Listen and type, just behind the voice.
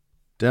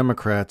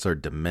Democrats are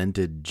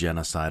demented,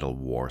 genocidal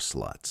war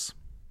sluts.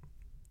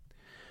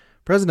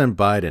 President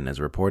Biden is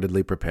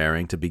reportedly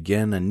preparing to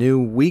begin a new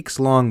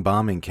weeks-long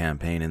bombing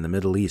campaign in the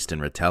Middle East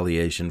in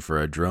retaliation for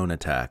a drone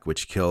attack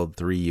which killed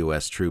 3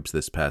 U.S. troops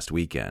this past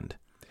weekend.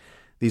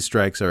 These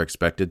strikes are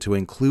expected to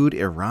include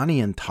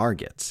Iranian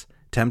targets,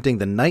 tempting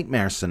the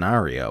nightmare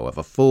scenario of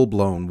a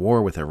full-blown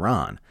war with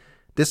Iran,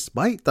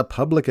 despite the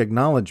public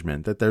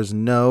acknowledgement that there's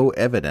no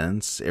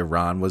evidence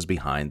Iran was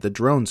behind the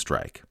drone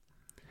strike.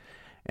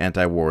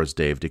 Anti-War's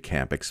Dave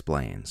DeCamp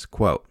explains,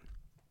 quote,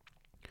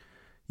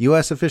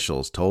 U.S.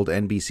 officials told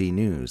NBC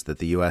News that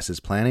the U.S. is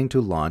planning to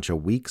launch a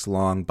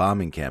weeks-long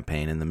bombing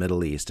campaign in the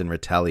Middle East in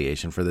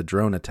retaliation for the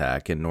drone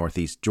attack in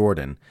northeast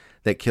Jordan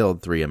that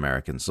killed 3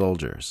 American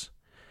soldiers.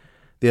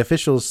 The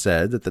officials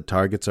said that the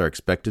targets are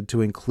expected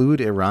to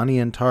include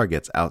Iranian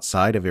targets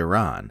outside of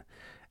Iran,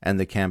 and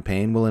the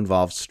campaign will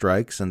involve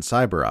strikes and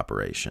cyber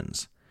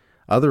operations.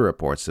 Other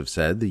reports have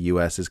said the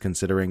U.S. is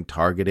considering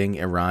targeting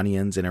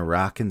Iranians in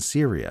Iraq and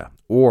Syria,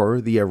 or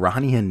the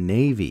Iranian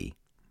Navy.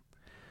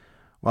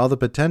 While the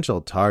potential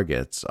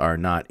targets are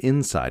not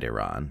inside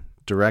Iran,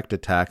 direct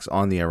attacks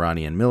on the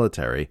Iranian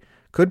military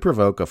could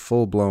provoke a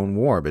full-blown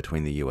war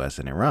between the U.S.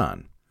 and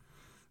Iran.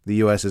 The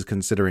U.S. is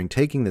considering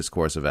taking this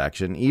course of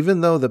action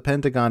even though the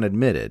Pentagon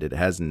admitted it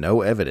has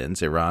no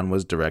evidence Iran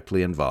was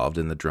directly involved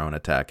in the drone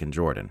attack in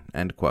Jordan.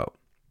 End quote.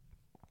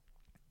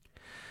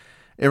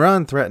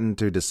 Iran threatened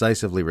to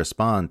decisively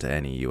respond to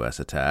any U.S.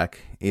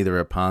 attack, either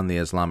upon the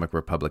Islamic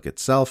Republic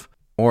itself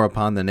or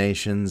upon the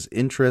nation's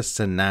interests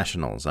and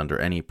nationals under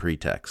any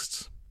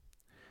pretexts.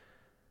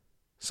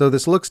 So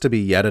this looks to be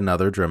yet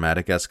another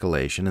dramatic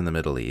escalation in the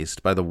Middle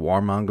East by the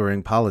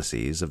warmongering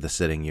policies of the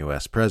sitting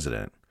U.S.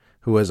 president,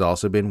 who has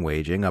also been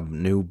waging a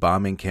new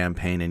bombing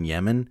campaign in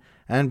Yemen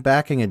and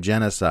backing a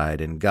genocide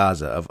in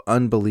Gaza of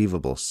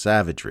unbelievable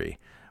savagery,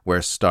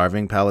 where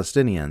starving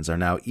Palestinians are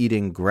now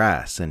eating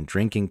grass and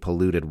drinking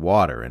polluted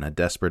water in a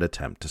desperate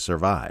attempt to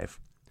survive.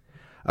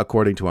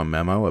 According to a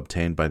memo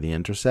obtained by The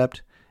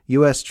Intercept,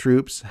 U.S.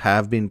 troops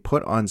have been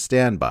put on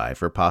standby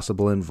for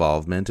possible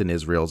involvement in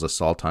Israel's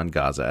assault on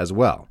Gaza as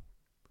well.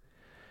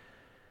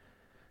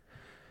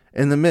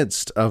 In the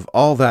midst of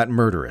all that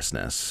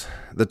murderousness,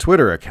 the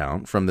Twitter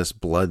account from this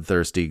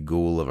bloodthirsty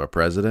ghoul of a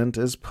president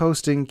is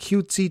posting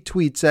cutesy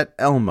tweets at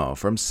Elmo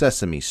from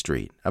Sesame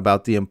Street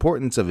about the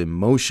importance of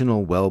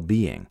emotional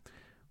well-being,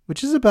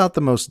 which is about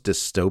the most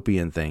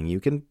dystopian thing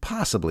you can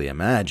possibly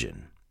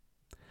imagine.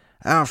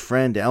 Our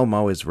friend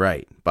Elmo is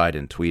right,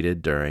 Biden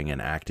tweeted during an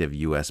active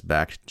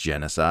U.S.-backed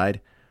genocide.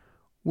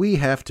 We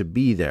have to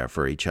be there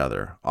for each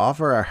other,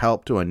 offer our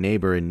help to a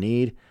neighbor in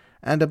need,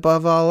 and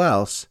above all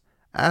else,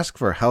 ask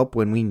for help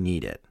when we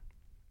need it.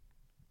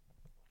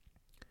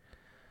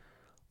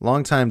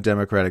 Longtime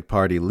Democratic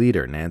Party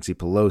leader Nancy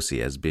Pelosi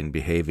has been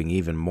behaving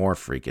even more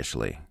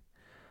freakishly.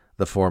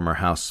 The former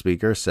House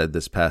Speaker said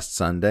this past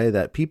Sunday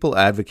that people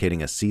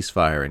advocating a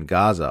ceasefire in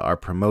Gaza are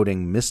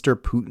promoting Mr.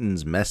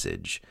 Putin's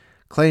message,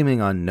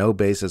 claiming on no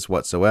basis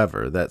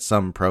whatsoever that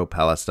some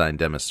pro-Palestine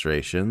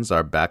demonstrations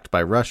are backed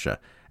by Russia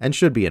and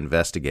should be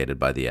investigated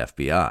by the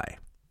FBI.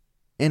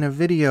 In a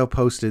video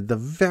posted the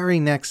very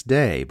next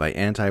day by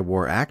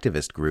anti-war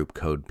activist group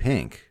Code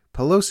Pink,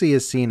 Pelosi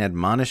is seen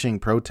admonishing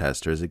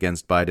protesters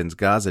against Biden's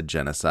Gaza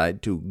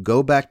genocide to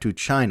go back to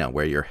China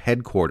where your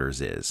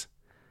headquarters is.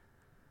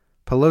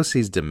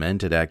 Pelosi's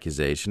demented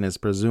accusation is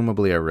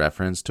presumably a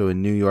reference to a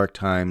New York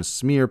Times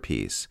smear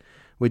piece,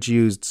 which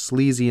used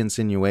sleazy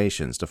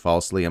insinuations to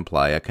falsely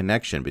imply a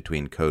connection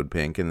between Code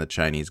Pink and the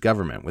Chinese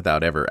government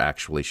without ever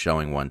actually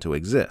showing one to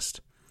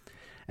exist.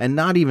 And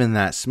not even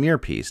that smear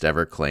piece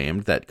ever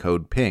claimed that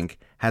Code Pink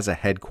has a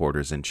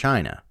headquarters in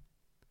China.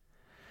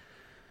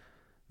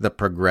 The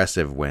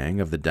progressive wing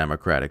of the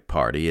Democratic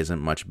Party isn't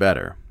much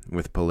better,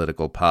 with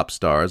political pop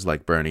stars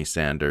like Bernie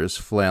Sanders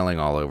flailing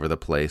all over the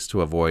place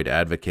to avoid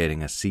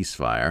advocating a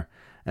ceasefire,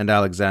 and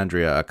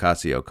Alexandria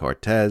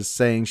Ocasio-Cortez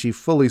saying she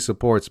fully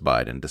supports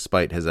Biden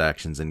despite his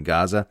actions in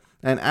Gaza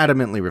and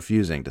adamantly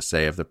refusing to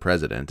say if the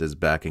president is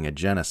backing a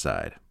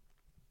genocide.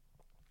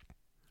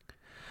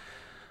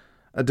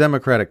 A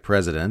Democratic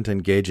president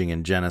engaging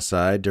in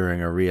genocide during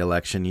a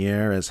re-election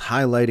year is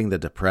highlighting the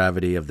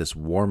depravity of this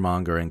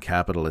warmongering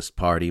capitalist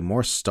party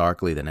more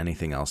starkly than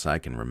anything else I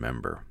can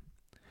remember.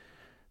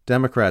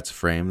 Democrats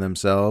frame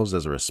themselves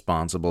as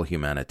responsible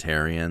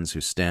humanitarians who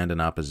stand in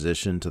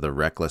opposition to the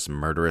reckless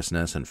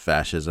murderousness and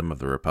fascism of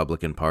the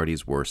Republican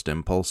Party's worst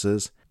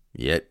impulses.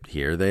 Yet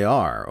here they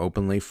are,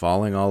 openly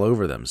falling all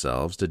over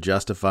themselves to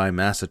justify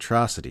mass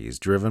atrocities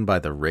driven by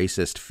the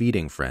racist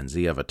feeding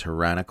frenzy of a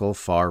tyrannical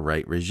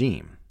far-right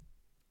regime.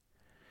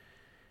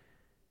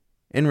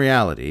 In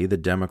reality, the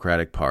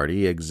Democratic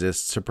Party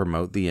exists to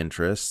promote the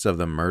interests of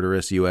the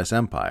murderous U.S.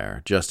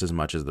 empire just as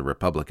much as the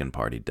Republican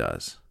Party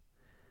does.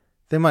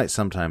 They might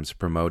sometimes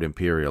promote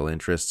imperial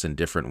interests in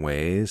different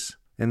ways,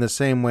 in the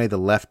same way the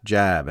left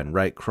jab and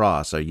right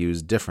cross are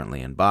used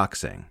differently in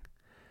boxing.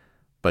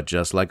 But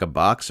just like a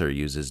boxer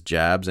uses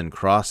jabs and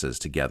crosses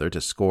together to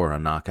score a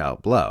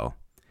knockout blow,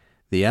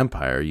 The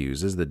empire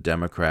uses the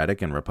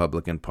Democratic and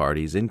Republican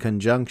parties in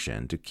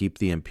conjunction to keep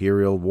the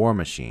imperial war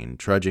machine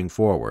trudging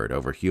forward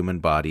over human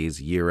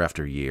bodies year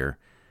after year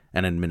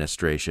and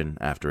administration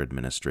after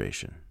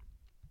administration.